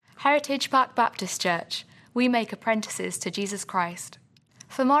Heritage Park Baptist Church. We make apprentices to Jesus Christ.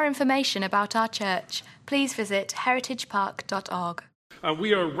 For more information about our church, please visit heritagepark.org.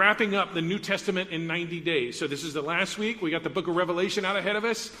 We are wrapping up the New Testament in 90 days. So this is the last week. We got the book of Revelation out ahead of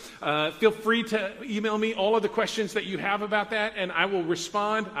us. Feel free to email me all of the questions that you have about that, and I will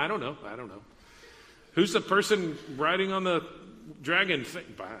respond. I don't know. Who's the person riding on the dragon thing?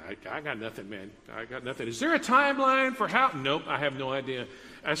 I got nothing, man. I got nothing. Is there a timeline for how? Nope, I have no idea.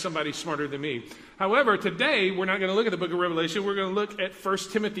 Ask somebody smarter than me. However, today we're not going to look at the book of Revelation. We're going to look at 1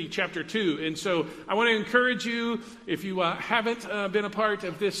 Timothy chapter 2. And so I want to encourage you, if you haven't been a part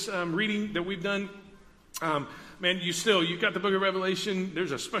of this reading that we've done, man, you've got the book of Revelation.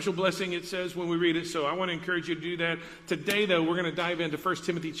 There's a special blessing, it says, when we read it. So I want to encourage you to do that. Today, though, we're going to dive into 1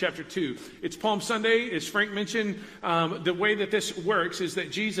 Timothy chapter 2. It's Palm Sunday. As Frank mentioned, the way that this works is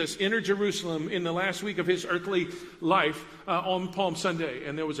that Jesus entered Jerusalem in the last week of his earthly life on Palm Sunday.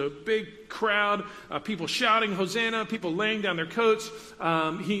 And there was a big crowd, people shouting, Hosanna, people laying down their coats.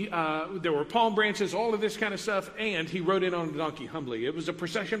 There were palm branches, all of this kind of stuff. And he rode in on a donkey humbly. It was a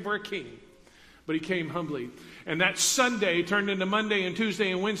procession for a king. But he came humbly. And that Sunday turned into Monday and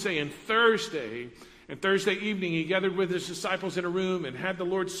Tuesday and Wednesday and Thursday. And Thursday evening, he gathered with his disciples in a room and had the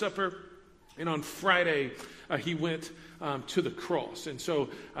Lord's Supper. And on Friday, he went to the cross. And so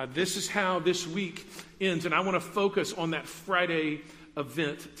this is how this week ends. And I want to focus on that Friday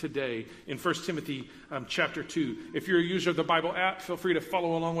event today in 1 Timothy chapter 2. If you're a user of the Bible app, feel free to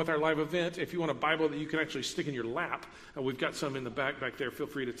follow along with our live event. If you want a Bible that you can actually stick in your lap, we've got some in the back there. Feel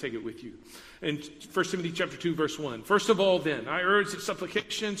free to take it with you. In 1 Timothy chapter 2, verse 1. First of all, then, I urge that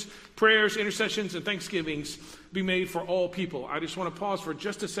supplications, prayers, intercessions, and thanksgivings be made for all people. I just want to pause for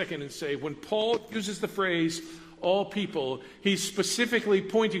just a second and say, when Paul uses the phrase all people, he's specifically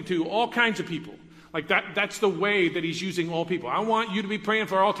pointing to all kinds of people. Like that's the way that he's using all people. I want you to be praying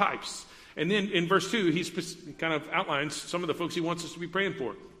for all types. And then in verse 2, he kind of outlines some of the folks he wants us to be praying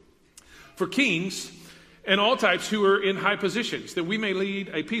for. For kings and all types who are in high positions, that we may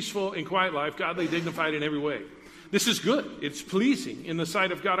lead a peaceful and quiet life, godly, dignified in every way. This is good. It's pleasing in the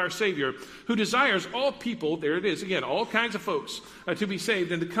sight of God our Savior, who desires all people, there it is again, all kinds of folks, to be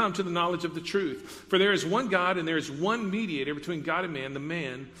saved and to come to the knowledge of the truth. For there is one God and there is one mediator between God and man, the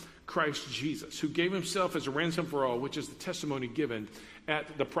man Christ Jesus, who gave himself as a ransom for all, which is the testimony given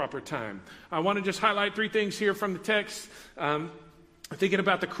at the proper time. I want to just highlight three things here from the text. Thinking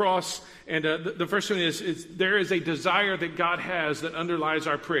about the cross, and the first one is there is a desire that God has that underlies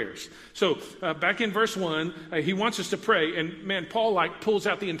our prayers. So back in verse 1, he wants us to pray, and man, Paul pulls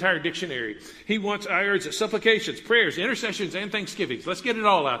out the entire dictionary. I urge that supplications, prayers, intercessions, and thanksgivings. Let's get it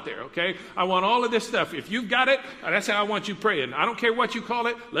all out there, okay? I want all of this stuff. If you've got it, that's how I want you praying. I don't care what you call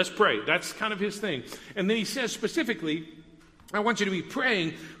it, let's pray. That's kind of his thing. And then he says specifically, I want you to be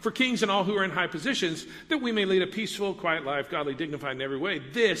praying for kings and all who are in high positions, that we may lead a peaceful, quiet life, godly, dignified in every way.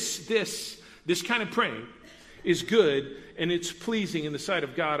 This kind of praying is good, and it's pleasing in the sight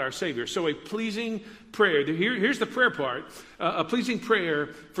of God our Savior. So a pleasing prayer. Here's the prayer part. A pleasing prayer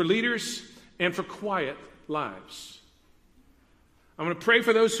for leaders and for quiet lives. I'm going to pray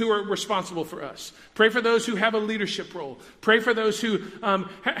for those who are responsible for us. Pray for those who have a leadership role. Pray for those who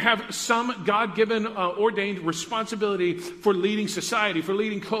have some God-given, ordained responsibility for leading society, for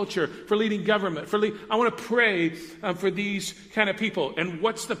leading culture, for leading government. I want to pray for these kind of people. And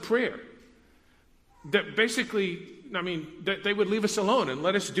what's the prayer? That basically, that they would leave us alone and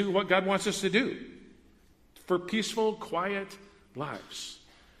let us do what God wants us to do. For peaceful, quiet lives.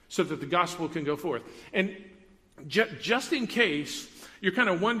 So that the gospel can go forth. And just in case you're kind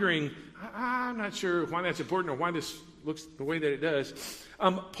of wondering, I'm not sure why that's important or why this looks the way that it does.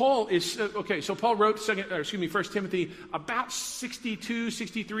 Paul wrote 1 Timothy about 62,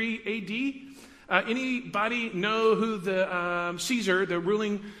 63 AD. Anybody know who the Caesar, the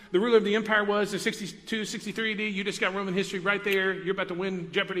ruler of the empire was in 62, 63 AD? You just got Roman history right there. You're about to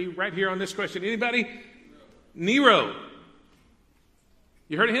win Jeopardy right here on this question. Anybody? Nero.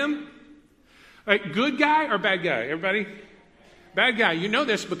 You heard of him? Good guy or bad guy? Everybody? Bad guy. You know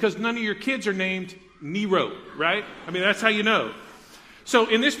this because none of your kids are named Nero, right? That's how you know. So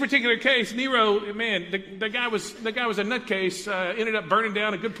in this particular case, Nero, man, the guy was a nutcase, ended up burning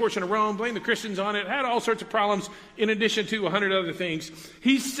down a good portion of Rome, blamed the Christians on it, had all sorts of problems in addition to 100 other things.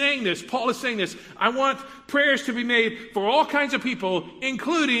 He's saying this, Paul is saying this, I want prayers to be made for all kinds of people,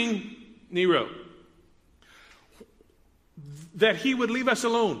 including Nero. That he would leave us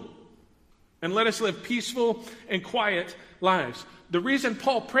alone and let us live peaceful and quiet lives. The reason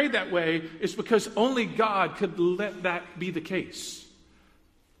Paul prayed that way is because only God could let that be the case.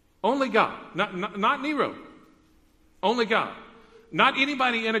 Only God, not Nero. Only God. Not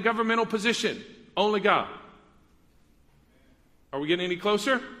anybody in a governmental position, only God. Are we getting any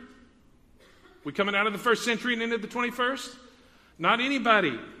closer? We coming out of the first century and into the 21st? Not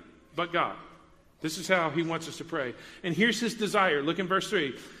anybody but God. This is how he wants us to pray. And here's his desire. Look in verse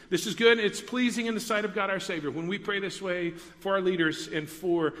 3. This is good. It's pleasing in the sight of God our Savior when we pray this way for our leaders and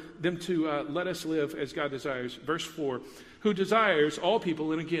for them to let us live as God desires. Verse 4, who desires all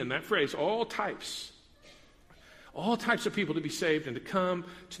people, and again, that phrase, all types of people to be saved and to come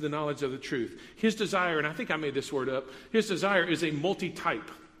to the knowledge of the truth. His desire, and I think I made this word up, his desire is a multi-type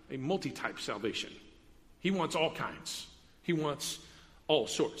salvation. He wants all kinds. He wants all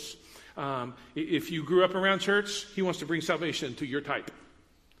sorts. If you grew up around church, he wants to bring salvation to your type.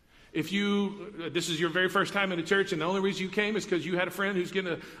 If this is your very first time in a church and the only reason you came is because you had a friend who's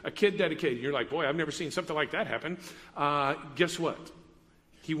getting a kid dedicated, you're like, boy, I've never seen something like that happen. Guess what?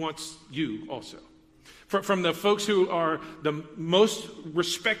 He wants you also. From the folks who are the most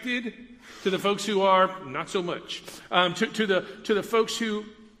respected to the folks who are not so much, to the folks who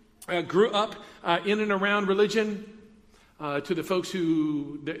grew up in and around religion, to the folks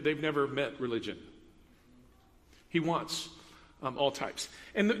who they've never met religion. He wants all types.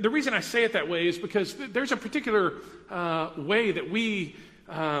 And the reason I say it that way is because there's a particular way that we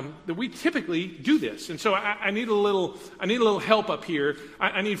typically do this. And so I need a little help up here.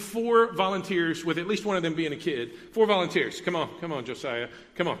 I need 4 volunteers, with at least one of them being a kid. 4 volunteers. Come on, Josiah.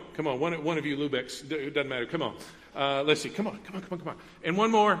 Come on. One of you Lubecks. It doesn't matter. Come on. Let's see. Come on. And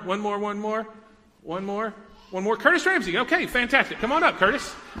one more. Curtis Ramsey. Okay, fantastic. Come on up,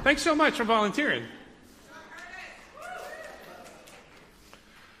 Curtis. Thanks so much for volunteering.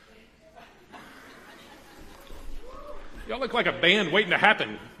 Y'all look like a band waiting to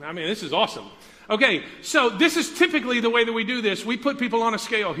happen. I mean, this is awesome. Okay, so this is typically the way that we do this. We put people on a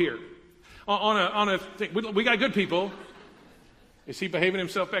scale here. On a thing. We got good people. Is he behaving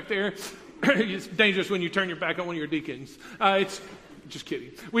himself back there? It's dangerous when you turn your back on one of your deacons. It's just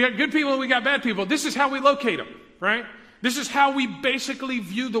kidding. We got good people and we got bad people. This is how we locate them, right? This is how we basically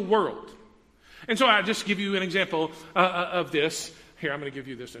view the world. And so I'll just give you an example of this. Here, I'm going to give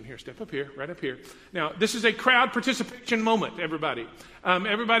you this one here. Step up here, right up here. Now, this is a crowd participation moment, everybody.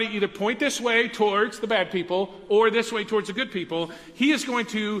 Everybody either point this way towards the bad people or this way towards the good people. He is going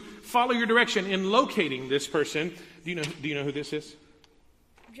to follow your direction in locating this person. Do you know who this is?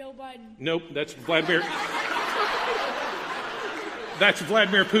 Joe Biden. Nope, that's Vladimir. That's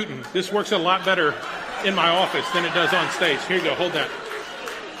Vladimir Putin. This works a lot better in my office than it does on stage. Here you go, hold that.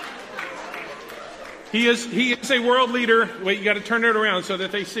 He is a world leader. Wait, you got to turn it around so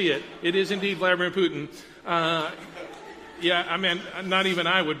that they see it. It is indeed Vladimir Putin. Yeah, I mean, not even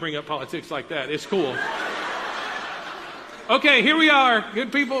I would bring up politics like that. It's cool. Okay, here we are.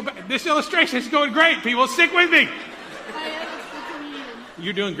 Good people. This illustration is going great, people. Stick with me.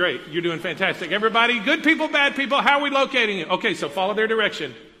 You're doing great. You're doing fantastic. Everybody, good people, bad people, how are we locating it? Okay, so follow their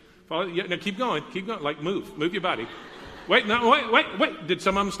direction. Now keep going. Like move your body. Wait. Did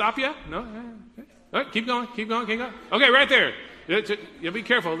some of them stop yet? No? All right, keep going. Okay, right there. Be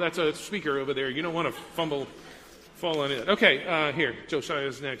careful. That's a speaker over there. You don't want to fall on it. Okay, here.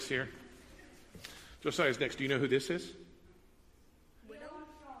 Josiah's next here. Josiah's next. Do you know who this is?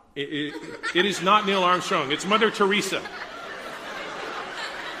 It is not Neil Armstrong. It's Mother Teresa.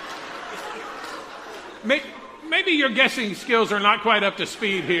 Maybe your guessing skills are not quite up to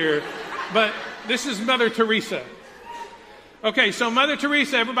speed here, but this is Mother Teresa. Okay, so Mother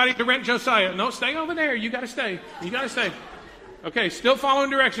Teresa, everybody direct Josiah. No, stay over there. You got to stay. Okay, still following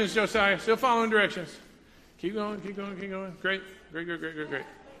directions, Josiah. Still following directions. Keep going. Great.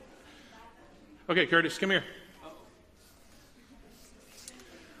 Okay, Curtis, come here.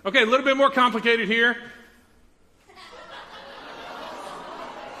 Okay, a little bit more complicated here.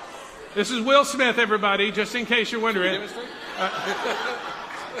 This is Will Smith, everybody, just in case you're wondering.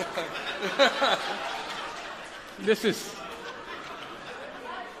 This is...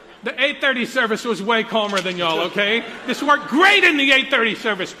 The 8:30 service was way calmer than y'all, okay? This worked great in the 8:30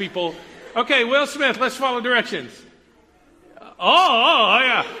 service, people. Okay, Will Smith, let's follow directions. Oh,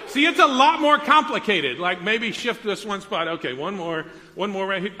 yeah. See, it's a lot more complicated. Like maybe shift this one spot. Okay, one more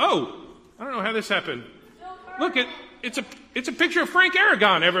right here. Oh, I don't know how this happened. Look, it's a picture of Frank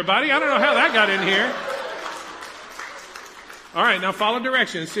Aragon, everybody. I don't know how that got in here. All right, now follow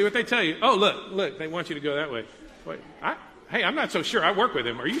directions. See what they tell you. Oh, look, they want you to go that way. Wait, Hey, I'm not so sure. I work with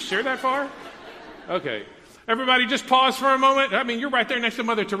him. Are you sure that far? Okay. Everybody just pause for a moment. I mean, you're right there next to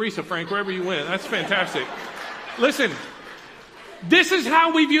Mother Teresa, Frank, wherever you went. That's fantastic. Listen, this is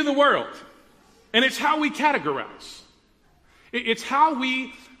how we view the world. And it's how we categorize. It's how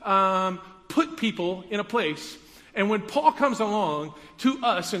we put people in a place And when Paul comes along to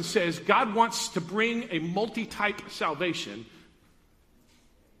us and says God wants to bring a multi-type salvation,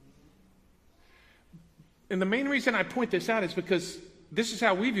 and the main reason I point this out is because this is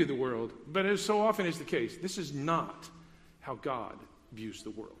how we view the world, but as so often is the case, this is not how God views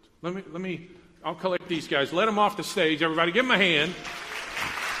the world. I'll collect these guys. Let them off the stage. Everybody, give them a hand.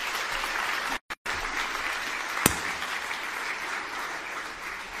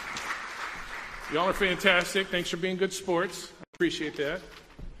 Y'all are fantastic. Thanks for being good sports. I appreciate that.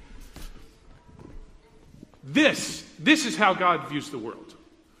 This is how God views the world.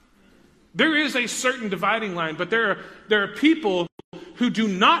 There is a certain dividing line, but there are people who do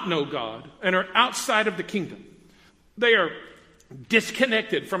not know God and are outside of the kingdom. They are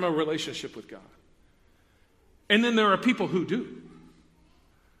disconnected from a relationship with God. And then there are people who do.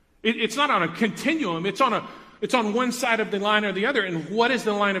 It's not on a continuum. It's on one side of the line or the other. And what is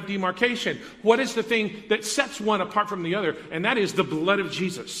the line of demarcation? What is the thing that sets one apart from the other? And that is the blood of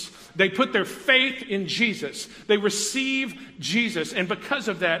Jesus. They put their faith in Jesus. They receive Jesus. And because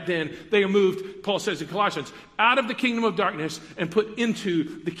of that, then they are moved, Paul says in Colossians, out of the kingdom of darkness and put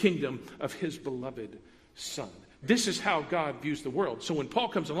into the kingdom of his beloved Son. This is how God views the world. So when Paul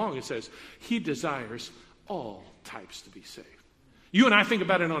comes along and says he desires all types to be saved. You and I think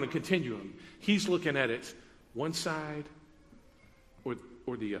about it on a continuum. He's looking at it one side or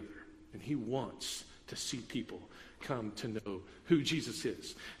the other. And he wants to see people come to know who Jesus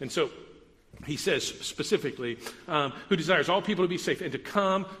is. And so he says specifically, who desires all people to be saved and to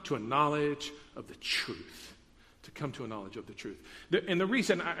come to a knowledge of the truth. To come to a knowledge of the truth. And the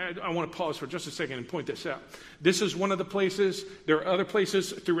reason I want to pause for just a second and point this out. This is one of the places, there are other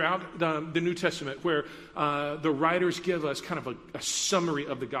places throughout the New Testament where the writers give us kind of a summary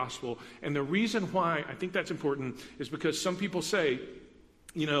of the gospel. And the reason why I think that's important is because some people say,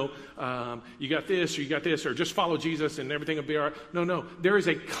 you got this or just follow Jesus and everything will be all right. No, there is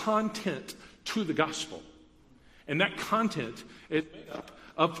a content to the gospel. And that content is made up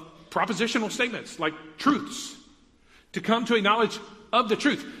of propositional statements like truths. To come to a knowledge of the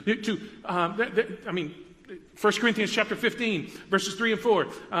truth. 1 Corinthians chapter 15, verses 3 and 4.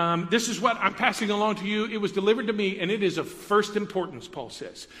 This is what I'm passing along to you. It was delivered to me, and it is of first importance, Paul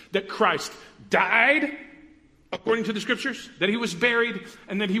says, that Christ died according to the Scriptures, that he was buried,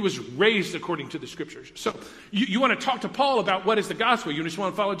 and that he was raised according to the Scriptures. So you want to talk to Paul about what is the gospel. You just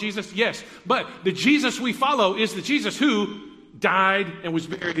want to follow Jesus? Yes. But the Jesus we follow is the Jesus who died and was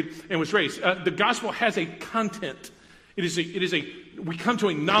buried and was raised. The gospel has a content. We come to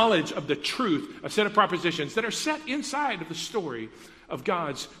a knowledge of the truth, a set of propositions that are set inside of the story of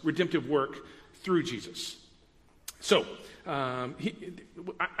God's redemptive work through Jesus. So,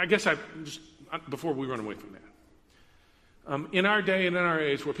 before we run away from that, in our day and in our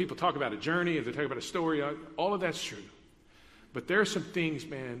age where people talk about a journey, if they talk about a story, all of that's true. But there are some things,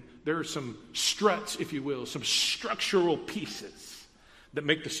 man, there are some struts, if you will, some structural pieces that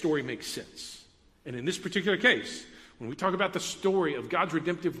make the story make sense. And in this particular case, when we talk about the story of God's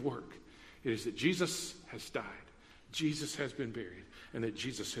redemptive work, it is that Jesus has died, Jesus has been buried, and that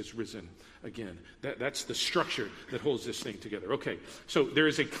Jesus has risen again. That's the structure that holds this thing together. Okay, so there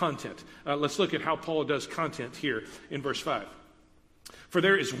is a content. Let's look at how Paul does content here in verse 5. For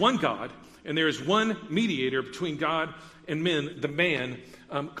there is one God, and there is one mediator between God and men, the man,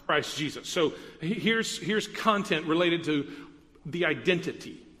 Christ Jesus. So here's content related to the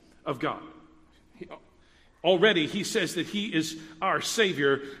identity of God. Already, he says that he is our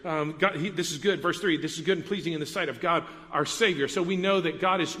Savior. This is good. Verse 3, this is good and pleasing in the sight of God, our Savior. So we know that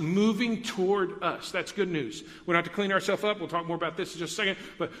God is moving toward us. That's good news. We don't have to clean ourselves up. We'll talk more about this in just a second.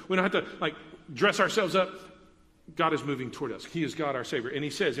 But we don't have to dress ourselves up. God is moving toward us. He is God, our Savior. And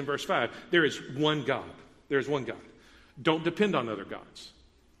he says in verse 5, there is one God. There is one God. Don't depend on other gods.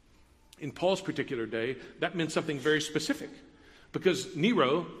 In Paul's particular day, that meant something very specific. Because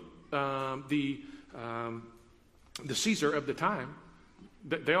Nero, the Caesar of the time,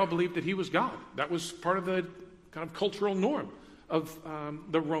 they all believed that he was God. That was part of the kind of cultural norm of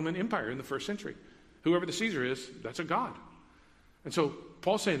the Roman Empire in the first century. Whoever the Caesar is, that's a god. And so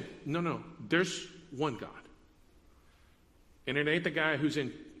Paul's saying, no, there's one God. And it ain't the guy who's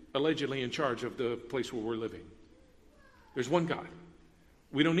allegedly in charge of the place where we're living. There's one God.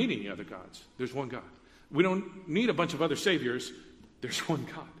 We don't need any other gods. There's one God. We don't need a bunch of other saviors. There's one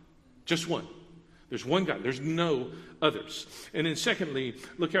God. Just one. There's one God. There's no others. And then secondly,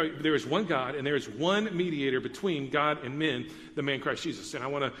 look how there is one God and there is one mediator between God and men, the man Christ Jesus. And I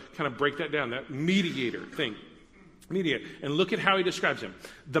want to kind of break that down, that mediator thing. Mediator. And look at how he describes him.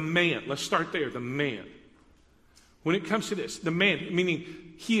 The man. Let's start there. The man. When it comes to this, the man,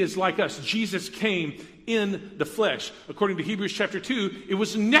 meaning he is like us. Jesus came in the flesh. According to Hebrews chapter 2, it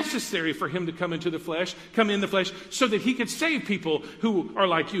was necessary for him to come in the flesh, so that he could save people who are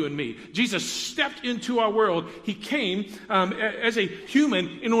like you and me. Jesus stepped into our world. He came as a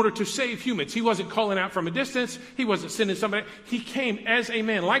human in order to save humans. He wasn't calling out from a distance. He wasn't sending somebody. He came as a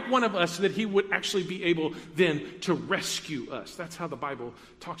man, like one of us, so that he would actually be able then to rescue us. That's how the Bible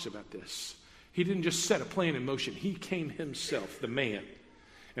talks about this. He didn't just set a plan in motion. He came himself, the man.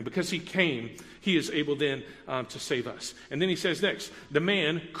 And because he came, he is able then to save us. And then he says next, the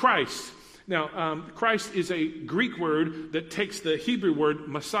man, Christ. Now, Christ is a Greek word that takes the Hebrew word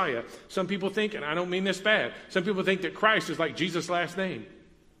Messiah. Some people think, and I don't mean this bad, some people think that Christ is like Jesus' last name.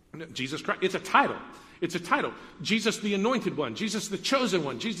 No, Jesus Christ, it's a title. It's a title. Jesus the Anointed One, Jesus the Chosen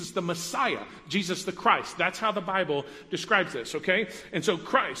One, Jesus the Messiah, Jesus the Christ. That's how the Bible describes this, okay? And so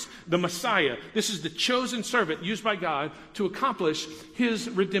Christ, the Messiah, this is the chosen servant used by God to accomplish his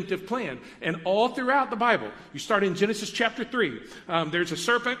redemptive plan. And all throughout the Bible, you start in Genesis chapter 3, there's a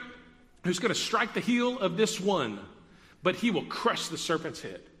serpent who's going to strike the heel of this one, but he will crush the serpent's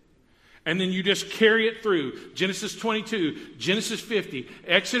head. And then you just carry it through Genesis 22, Genesis 50,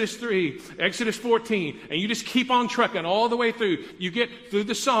 Exodus 3, Exodus 14, and you just keep on trucking all the way through. You get through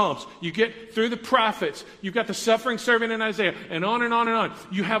the Psalms, you get through the prophets, you've got the suffering servant in Isaiah, and on and on and on.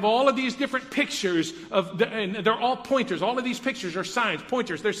 You have all of these different pictures and they're all pointers. All of these pictures are signs,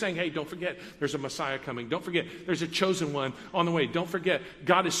 pointers. They're saying, hey, don't forget, there's a Messiah coming. Don't forget, there's a chosen one on the way. Don't forget,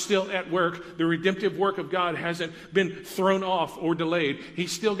 God is still at work. The redemptive work of God hasn't been thrown off or delayed.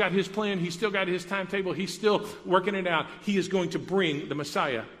 He's still got his plan. He's still got his timetable. He's still working it out. He is going to bring the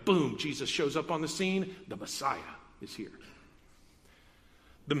Messiah. Boom, Jesus shows up on the scene. The Messiah is here.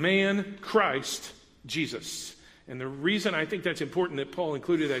 The man, Christ, Jesus. And the reason I think that's important that Paul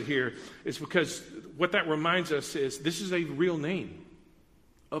included that here is because what that reminds us is this is a real name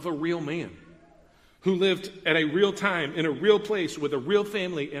of a real man who lived at a real time, in a real place, with a real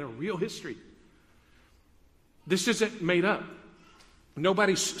family, and a real history. This isn't made up.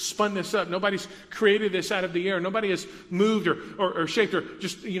 Nobody's spun this up. Nobody's created this out of the air. Nobody has moved or shaped or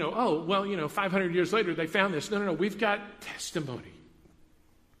just, 500 years later they found this. No. We've got testimony.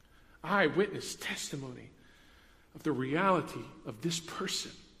 Eyewitness testimony of the reality of this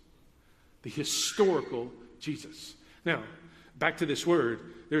person, the historical Jesus. Now, back to this word.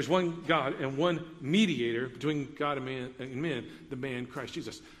 There's one God and one mediator between God and men, the man Christ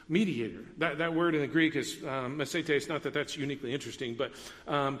Jesus. Mediator. That word in the Greek is mesete. It's not that that's uniquely interesting, but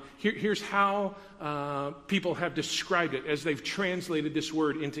here's how people have described it as they've translated this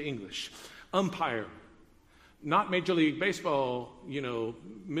word into English. Umpire. Not Major League Baseball,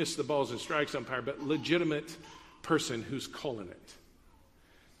 miss the balls and strikes umpire, but legitimate person who's calling it.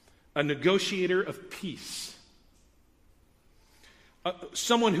 A negotiator of peace.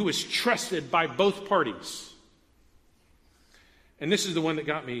 Someone who is trusted by both parties. And this is the one that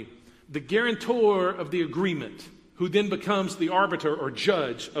got me. The guarantor of the agreement, who then becomes the arbiter or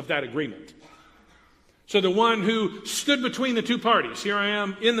judge of that agreement. So the one who stood between the two parties. Here I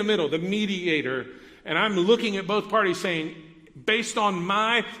am in the middle, the mediator. And I'm looking at both parties saying, based on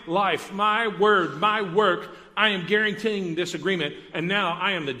my life, my word, my work, I am guaranteeing this agreement. And now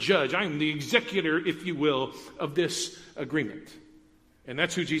I am the judge. I am the executor, if you will, of this agreement. And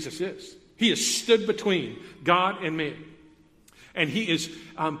that's who Jesus is. He is stood between God and man. And he is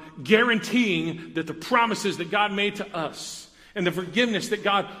guaranteeing that the promises that God made to us and the forgiveness that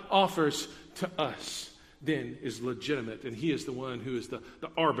God offers to us then is legitimate. And he is the one who is the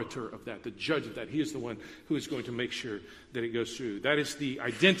arbiter of that, the judge of that. He is the one who is going to make sure that it goes through. That is the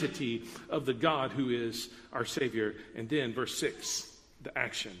identity of the God who is our Savior. And then verse 6, the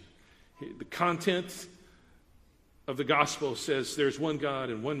action. The content of the gospel says there's one God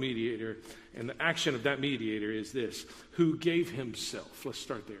and one mediator, and the action of that mediator is this: who gave himself. Let's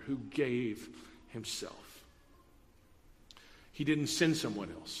start there. Who gave himself. He didn't send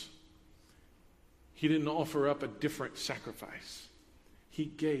someone else. He didn't offer up a different sacrifice. He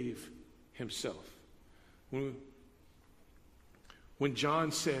gave himself. When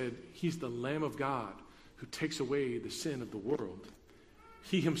John said he's the Lamb of God who takes away the sin of the world,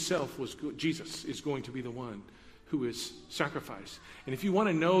 he himself Jesus is going to be the one who is sacrificed. And if you want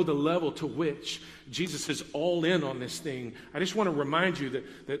to know the level to which Jesus is all in on this thing, I just want to remind you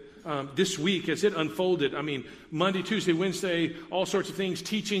that this week as it unfolded, Monday, Tuesday, Wednesday, all sorts of things,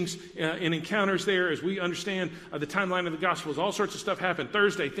 teachings and encounters there as we understand the timeline of the Gospels, all sorts of stuff happened.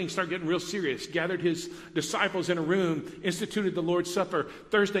 Thursday, things start getting real serious. Gathered his disciples in a room, instituted the Lord's Supper.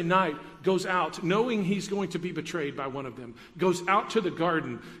 Thursday night, goes out, knowing he's going to be betrayed by one of them, goes out to the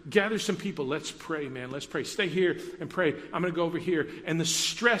garden, gathers some people. Let's pray, man. Let's pray. Stay here and pray. I'm going to go over here. And the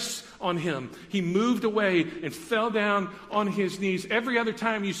stress on him, he moved away and fell down on his knees. Every other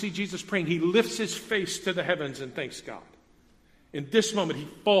time you see Jesus praying, he lifts his face to the heavens and thanks God. In this moment, he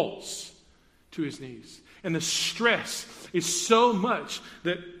falls to his knees. And the stress is so much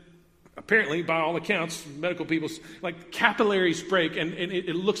that apparently, by all accounts, medical people, like capillaries break and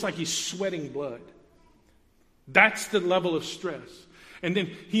it looks like he's sweating blood. That's the level of stress. And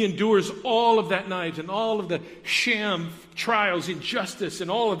then he endures all of that night and all of the sham trials, injustice, and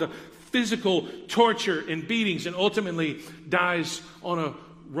all of the physical torture and beatings, and ultimately dies on a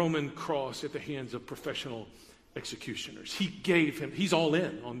Roman cross at the hands of professional executioners. He's all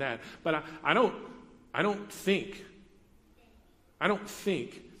in on that. But I don't think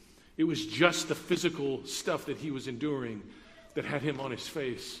it was just the physical stuff that he was enduring that had him on his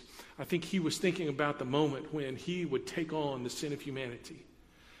face. I think he was thinking about the moment when he would take on the sin of humanity.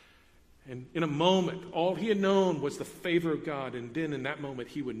 And in a moment, all he had known was the favor of God. And then in that moment,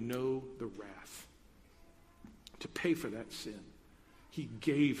 he would know the wrath. To pay for that sin, he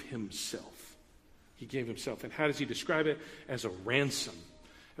gave himself. He gave himself. And how does he describe it? As a ransom.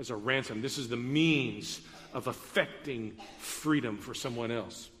 As a ransom. This is the means of effecting freedom for someone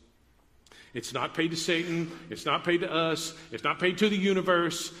else. It's not paid to Satan. It's not paid to us. It's not paid to the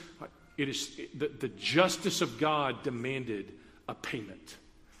universe. It is the justice of God demanded a payment.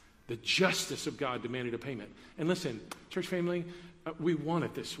 The justice of God demanded a payment. And listen, church family, we want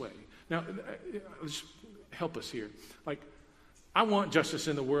it this way. Now, just help us here. Like, I want justice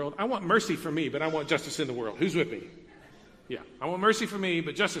in the world. I want mercy for me, but I want justice in the world. Who's with me? Yeah, I want mercy for me,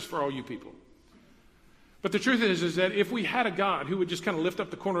 but justice for all you people. But the truth is that if we had a God who would just kind of lift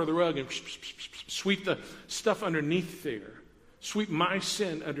up the corner of the rug and sweep the stuff underneath there, sweep my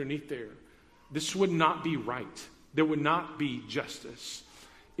sin underneath there, this would not be right. There would not be justice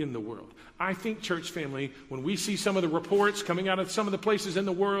in the world. I think, church family, when we see some of the reports coming out of some of the places in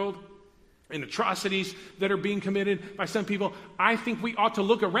the world and atrocities that are being committed by some people, I think we ought to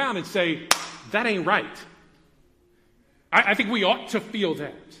look around and say, that ain't right. I think we ought to feel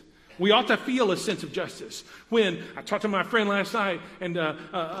that. We ought to feel a sense of justice. When I talked to my friend last night, and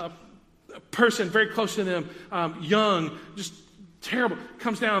a person very close to them, young, just terrible,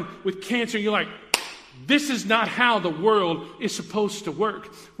 comes down with cancer, you're like, this is not how the world is supposed to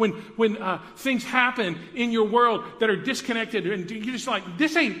work. When things happen in your world that are disconnected, and you're just like,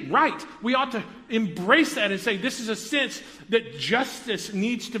 this ain't right. We ought to embrace that and say, this is a sense that justice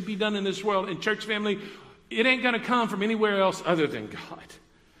needs to be done in this world. And church family, it ain't going to come from anywhere else other than God.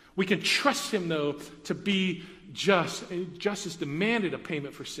 We can trust him, though, to be just. Justice demanded a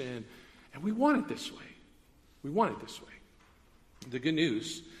payment for sin, and we want it this way. We want it this way. The good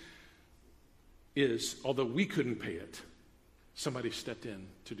news is, although we couldn't pay it, somebody stepped in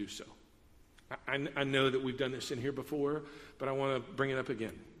to do so. I know that we've done this in here before, but I want to bring it up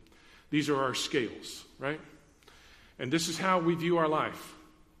again. These are our scales, right? And this is how we view our life.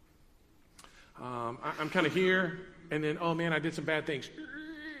 I'm kind of here, and then, oh man, I did some bad things.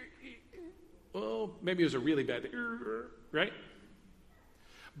 Well, maybe it was a really bad thing, right?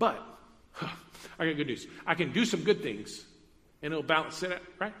 But I got good news. I can do some good things, and it'll balance it out,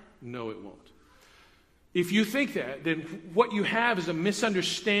 right? No, it won't. If you think that, then what you have is a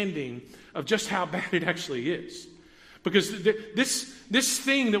misunderstanding of just how bad it actually is. Because this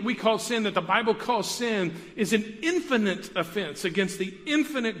thing that we call sin, that the Bible calls sin, is an infinite offense against the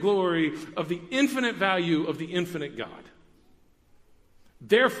infinite glory of the infinite value of the infinite God.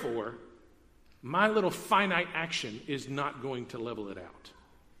 Therefore, my little finite action is not going to level it out.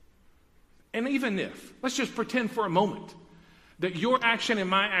 And even if, let's just pretend for a moment that your action and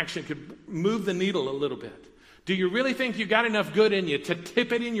my action could move the needle a little bit. Do you really think you got enough good in you to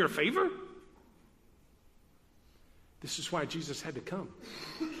tip it in your favor? This is why Jesus had to come.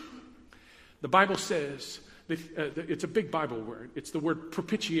 The Bible says that it's a big Bible word. It's the word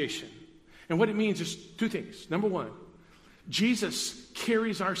propitiation. And what it means is two things. Number one, Jesus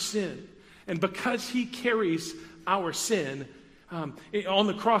carries our sin. And because he carries our sin on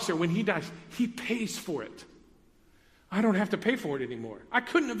the cross there, when he dies, he pays for it. I don't have to pay for it anymore. I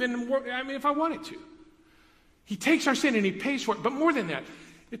couldn't have been more, if I wanted to. He takes our sin and he pays for it. But more than that,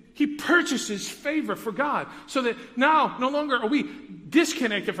 he purchases favor for God so that now no longer are we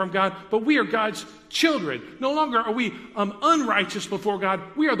disconnected from God, but we are God's children. No longer are we unrighteous before God.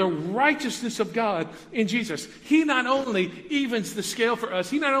 We are the righteousness of God in Jesus. He not only evens the scale for us,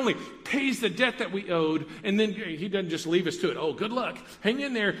 he not only pays the debt that we owed, and then he doesn't just leave us to it. Oh, good luck. Hang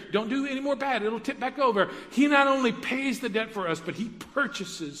in there. Don't do any more bad. It'll tip back over. He not only pays the debt for us, but he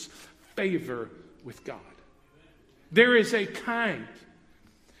purchases favor with God. There's a kind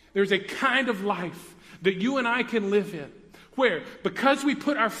of life that you and I can live in where, because we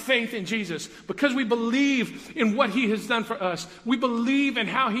put our faith in Jesus, because we believe in what he has done for us, we believe in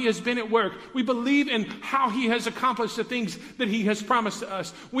how he has been at work, we believe in how he has accomplished the things that he has promised to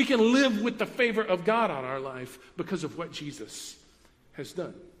us, we can live with the favor of God on our life because of what Jesus has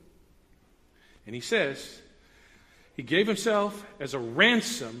done. And he says, he gave himself as a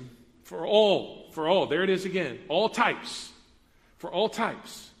ransom for all, there it is again, all types, for all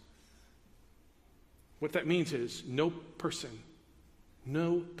types. What that means is no person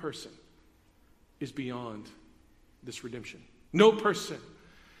is beyond this redemption. No person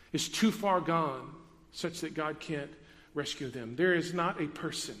is too far gone such that God can't rescue them. There is not a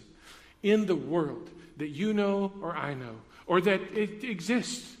person in the world that you know or I know or that it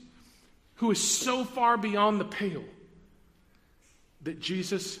exists who is so far beyond the pale that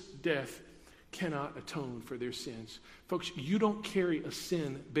Jesus' death cannot atone for their sins. Folks, you don't carry a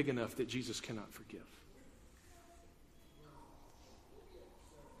sin big enough that Jesus cannot forgive.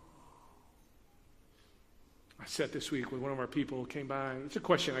 I sat this week with one of our people, came by. It's a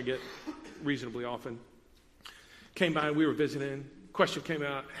question I get reasonably often. Came by and we were visiting. Question came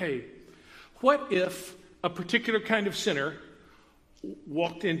out, hey, what if a particular kind of sinner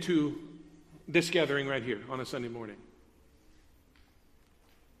walked into this gathering right here on a Sunday morning?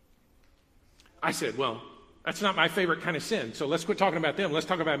 I said, well, that's not my favorite kind of sin, so let's quit talking about them. Let's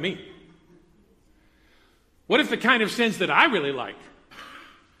talk about me. What if the kind of sins that I really like?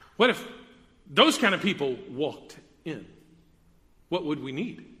 What if those kind of people walked in? What would we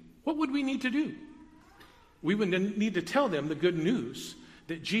need? What would we need to do? We would need to tell them the good news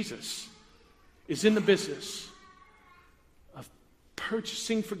that Jesus is in the business of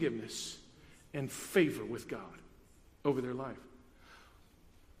purchasing forgiveness and favor with God over their life.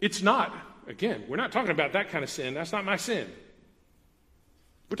 It's not, again, we're not talking about that kind of sin. That's not my sin.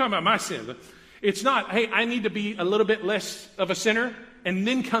 We're talking about my sin. It's not, hey, I need to be a little bit less of a sinner and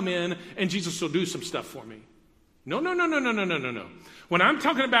then come in and Jesus will do some stuff for me. No. When I'm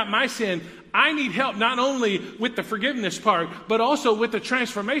talking about my sin, I need help not only with the forgiveness part, but also with the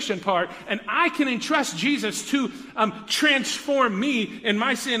transformation part. And I can entrust Jesus to transform me in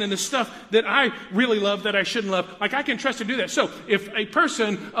my sin and the stuff that I really love that I shouldn't love. Like I can trust him to do that. So if a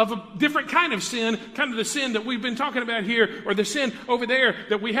person of a different kind of sin, kind of the sin that we've been talking about here, or the sin over there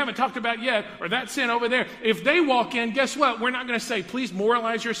that we haven't talked about yet, or that sin over there, if they walk in, guess what? We're not going to say, please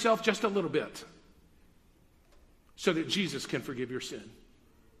moralize yourself just a little bit, so that Jesus can forgive your sin.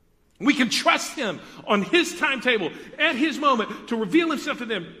 We can trust him on his timetable, at his moment, to reveal himself to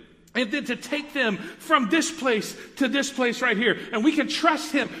them, and then to take them from this place to this place right here. And we can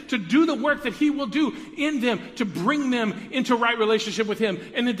trust him to do the work that he will do in them, to bring them into right relationship with him,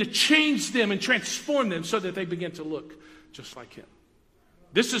 and then to change them and transform them so that they begin to look just like him.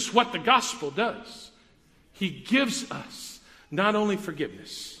 This is what the gospel does. He gives us not only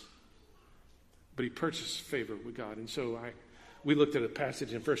forgiveness, but he purchased favor with God. And so we looked at a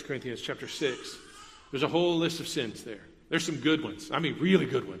passage in 1 Corinthians chapter 6. There's a whole list of sins there. There's some good ones. I mean, really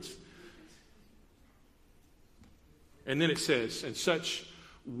good ones. And then it says, and such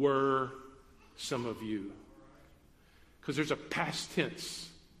were some of you. Because there's a past tense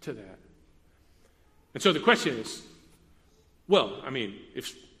to that. And so the question is, well, I mean,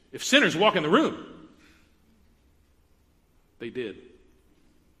 if sinners walk in the room, they did.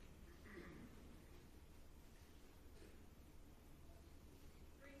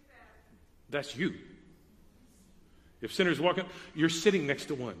 That's you. If sinners walk in, you're sitting next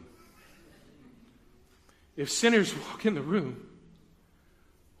to one. If sinners walk in the room,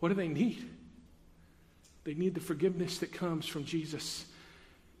 what do they need? They need the forgiveness that comes from Jesus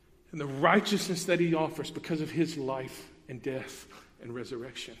and the righteousness that he offers because of his life and death and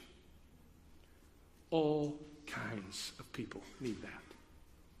resurrection. All kinds of people need that.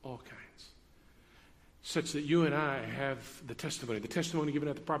 All kinds. Such that you and I have the testimony. The testimony given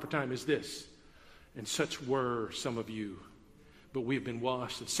at the proper time is this. And such were some of you. But we have been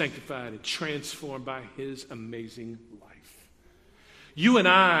washed and sanctified and transformed by his amazing life. You and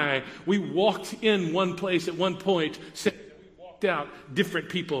I, we walked in one place at one point, said we walked out different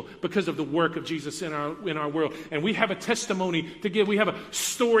people because of the work of Jesus in our world. And we have a testimony to give. We have a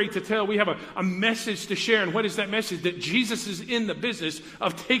story to tell. We have a message to share. And what is that message? That Jesus is in the business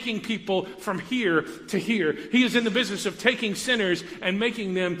of taking people from here to here. He is in the business of taking sinners and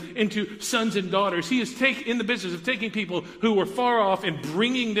making them into sons and daughters. He is in the business of taking people who were far off and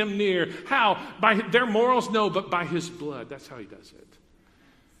bringing them near. How? By their morals? No, but by his blood. That's how he does it.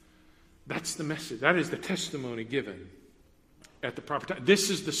 That's the message. That is the testimony given at the proper time. This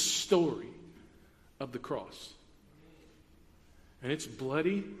is the story of the cross. And it's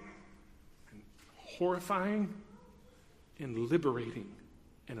bloody and horrifying and liberating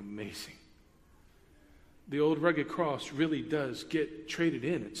and amazing. The old rugged cross really does get traded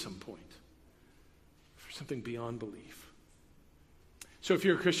in at some point for something beyond belief. So if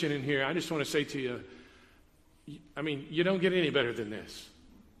you're a Christian in here, I just want to say to you, you don't get any better than this.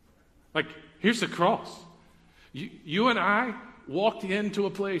 Like, here's the cross. You and I walked into a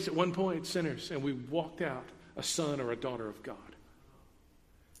place at one point, sinners, and we walked out a son or a daughter of God.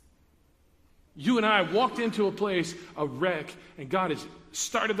 You and I walked into a place, a wreck, and God has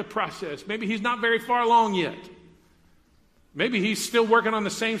started the process. Maybe he's not very far along yet. Maybe he's still working on the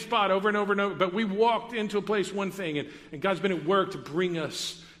same spot over and over and over. But we walked into a place, one thing, and God's been at work to bring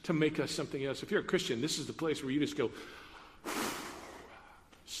us, to make us something else. If you're a Christian, this is the place where you just go,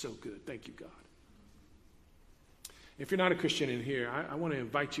 so good. Thank you, God. If you're not a Christian in here, I want to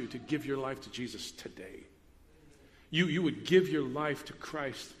invite you to give your life to Jesus today. You would give your life to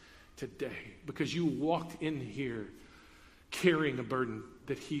Christ today because you walked in here carrying a burden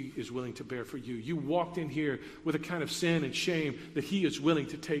that he is willing to bear for you. You walked in here with a kind of sin and shame that he is willing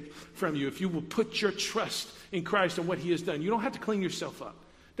to take from you. If you will put your trust in Christ and what he has done, you don't have to clean yourself up.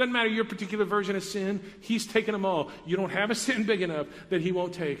 Doesn't matter your particular version of sin. He's taken them all. You don't have a sin big enough that he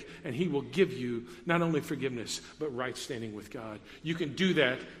won't take, and he will give you not only forgiveness, but right standing with God. You can do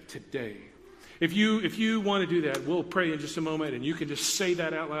that today. If you want to do that, we'll pray in just a moment, and you can just say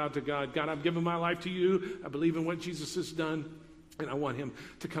that out loud to God. God, I've given my life to you. I believe in what Jesus has done, and I want him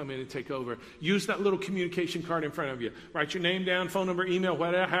to come in and take over. Use that little communication card in front of you. Write your name down, phone number, email,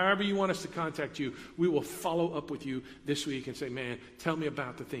 whatever, however you want us to contact you. We will follow up with you this week and say, man, tell me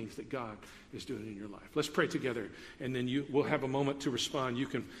about the things that God is doing in your life. Let's pray together, and then we'll have a moment to respond. You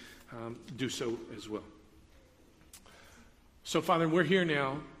can do so as well. So, Father, we're here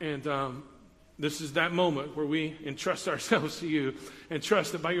now, and this is that moment where we entrust ourselves to you and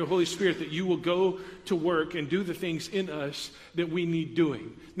trust that by your Holy Spirit that you will go to work and do the things in us that we need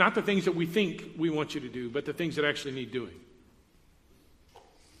doing. Not the things that we think we want you to do, but the things that actually need doing.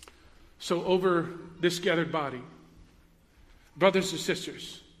 So over this gathered body, brothers and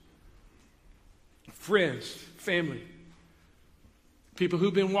sisters, friends, family, people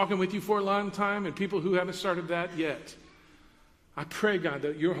who've been walking with you for a long time and people who haven't started that yet, I pray, God,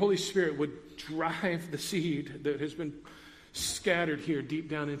 that your Holy Spirit would drive the seed that has been scattered here deep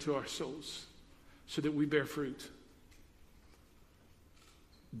down into our souls so that we bear fruit.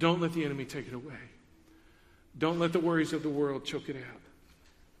 Don't let the enemy take it away. Don't let the worries of the world choke it out.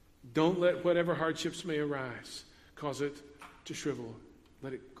 Don't let whatever hardships may arise cause it to shrivel.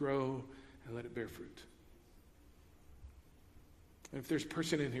 Let it grow and let it bear fruit. And if there's a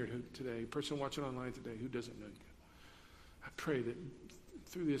person in here today, a person watching online today who doesn't know you, I pray that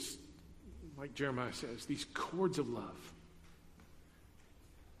through this, like Jeremiah says, these cords of love,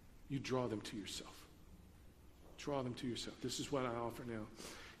 you draw them to yourself. Draw them to yourself. This is what I offer now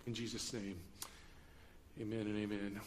in Jesus' name. Amen and amen.